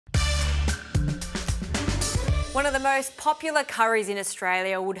One of the most popular curries in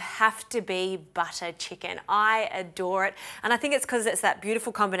Australia would have to be butter chicken. I adore it, and I think it's because it's that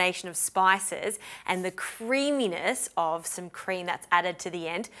beautiful combination of spices and the creaminess of some cream that's added to the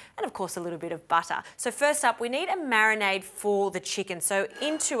end, and of course a little bit of butter. So first up, we need a marinade for the chicken. So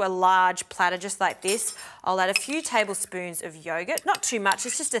into a large platter just like this, I'll add a few tablespoons of yogurt, not too much,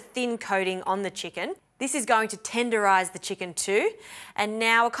 it's just a thin coating on the chicken. This is going to tenderise the chicken too. And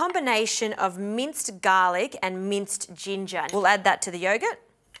now a combination of minced garlic and minced ginger. We'll add that to the yogurt,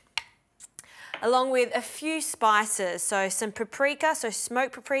 along with a few spices. So some paprika, so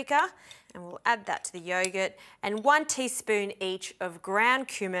smoked paprika, and we'll add that to the yogurt, and 1 teaspoon each of ground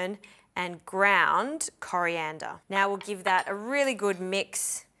cumin and ground coriander. Now we'll give that a really good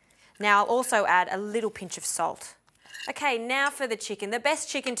mix. Now I'll also add a little pinch of salt. Okay, now for the chicken. The best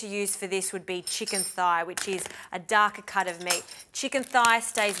chicken to use for this would be chicken thigh, which is a darker cut of meat. Chicken thigh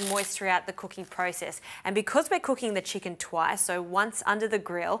stays moist throughout the cooking process. And because we're cooking the chicken twice, so once under the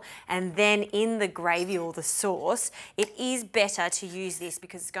grill and then in the gravy or the sauce, it is better to use this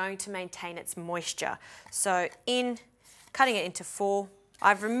because it's going to maintain its moisture. So cutting it into 4,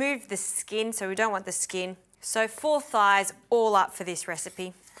 I've removed the skin, so we don't want the skin. So 4 thighs all up for this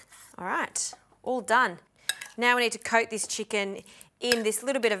recipe. All right, all done. Now we need to coat this chicken in this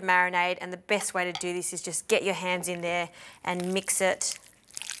little bit of marinade, and the best way to do this is just get your hands in there and mix it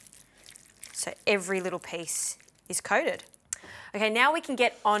so every little piece is coated. Okay, now we can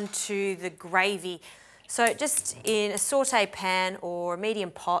get onto the gravy. So just in a saute pan or a medium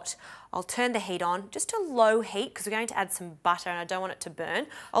pot, I'll turn the heat on just to low heat because we're going to add some butter and I don't want it to burn.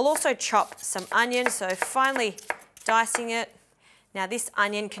 I'll also chop some onion, so finally dicing it. Now this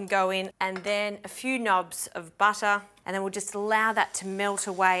onion can go in, and then a few knobs of butter, and then we'll just allow that to melt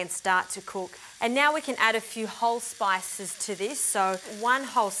away and start to cook. And now we can add a few whole spices to this, so 1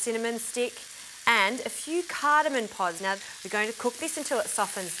 whole cinnamon stick and a few cardamom pods. Now we're going to cook this until it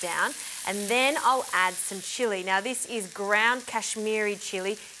softens down, and then I'll add some chilli. Now this is ground Kashmiri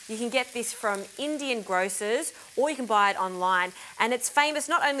chilli. You can get this from Indian grocers or you can buy it online, and it's famous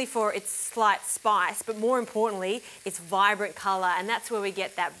not only for its slight spice but more importantly its vibrant colour, and that's where we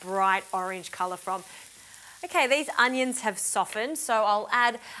get that bright orange colour from. Okay, these onions have softened, so I'll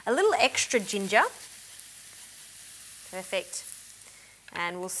add a little extra ginger. Perfect.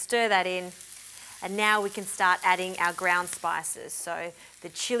 And we'll stir that in, and now we can start adding our ground spices. So the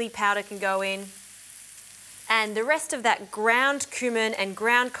chilli powder can go in, and the rest of that ground cumin and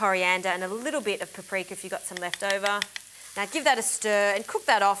ground coriander and a little bit of paprika if you've got some left over. Now give that a stir and cook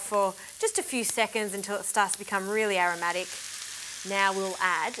that off for just a few seconds until it starts to become really aromatic. Now we'll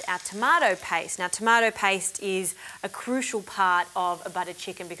add our tomato paste. Now tomato paste is a crucial part of a butter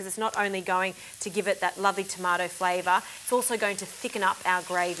chicken because it's not only going to give it that lovely tomato flavour, it's also going to thicken up our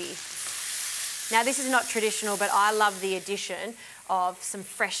gravy. Now this is not traditional, but I love the addition of some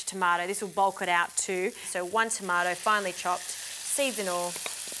fresh tomato. This will bulk it out too. So 1 tomato, finely chopped, seeds and all,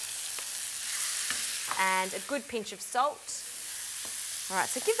 and a good pinch of salt. All right,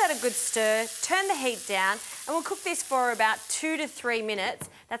 so give that a good stir, turn the heat down, and we'll cook this for about 2 to 3 minutes.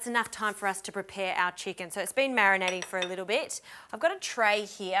 That's enough time for us to prepare our chicken. So it's been marinating for a little bit. I've got a tray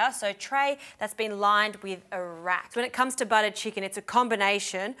here, so a tray that's been lined with a rack. So when it comes to buttered chicken, it's a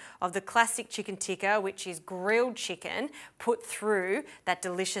combination of the classic chicken tikka, which is grilled chicken, put through that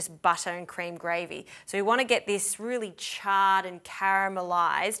delicious butter and cream gravy. So we want to get this really charred and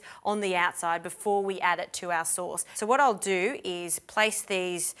caramelised on the outside before we add it to our sauce. So what I'll do is place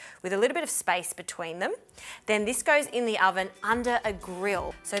these with a little bit of space between them. Then this goes in the oven under a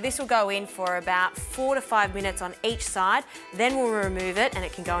grill. So this will go in for about 4 to 5 minutes on each side. Then we'll remove it and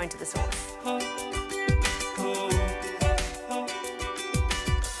it can go into the sauce.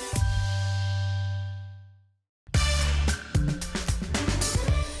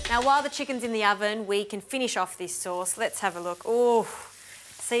 Now while the chicken's in the oven, we can finish off this sauce. Let's have a look. Oh,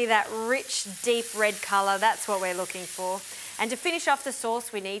 see that rich, deep red colour? That's what we're looking for. And to finish off the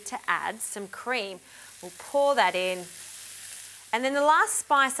sauce, we need to add some cream. We'll pour that in. And then the last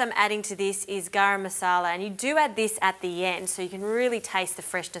spice I'm adding to this is garam masala, and you do add this at the end so you can really taste the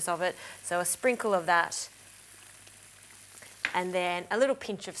freshness of it. So a sprinkle of that. And then a little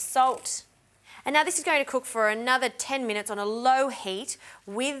pinch of salt. And now this is going to cook for another 10 minutes on a low heat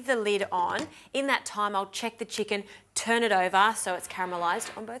with the lid on. In that time, I'll check the chicken, turn it over so it's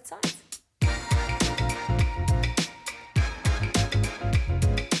caramelised on both sides.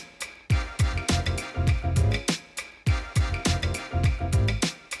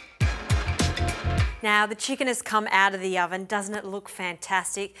 Now the chicken has come out of the oven. Doesn't it look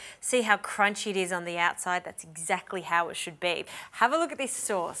fantastic? See how crunchy it is on the outside? That's exactly how it should be. Have a look at this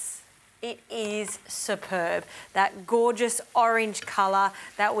sauce. It is superb. That gorgeous orange colour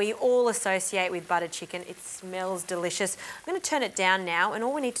that we all associate with butter chicken. It smells delicious. I'm going to turn it down now, and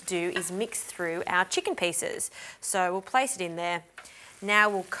all we need to do is mix through our chicken pieces. So we'll place it in there. Now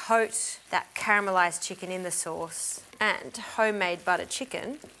we'll coat that caramelised chicken in the sauce, and homemade butter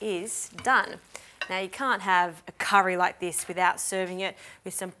chicken is done. Now you can't have a curry like this without serving it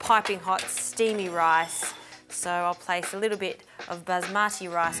with some piping hot steamy rice. So I'll place a little bit of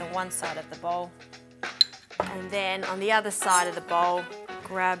basmati rice on one side of the bowl, and then on the other side of the bowl,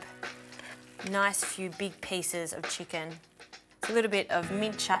 grab a nice few big pieces of chicken. It's a little bit of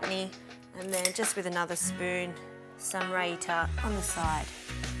mint chutney, and then just with another spoon, some raita on the side.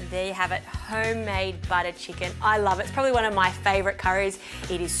 And there you have it, homemade butter chicken. I love it. It's probably one of my favourite curries.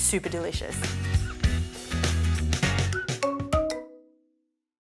 It is super delicious.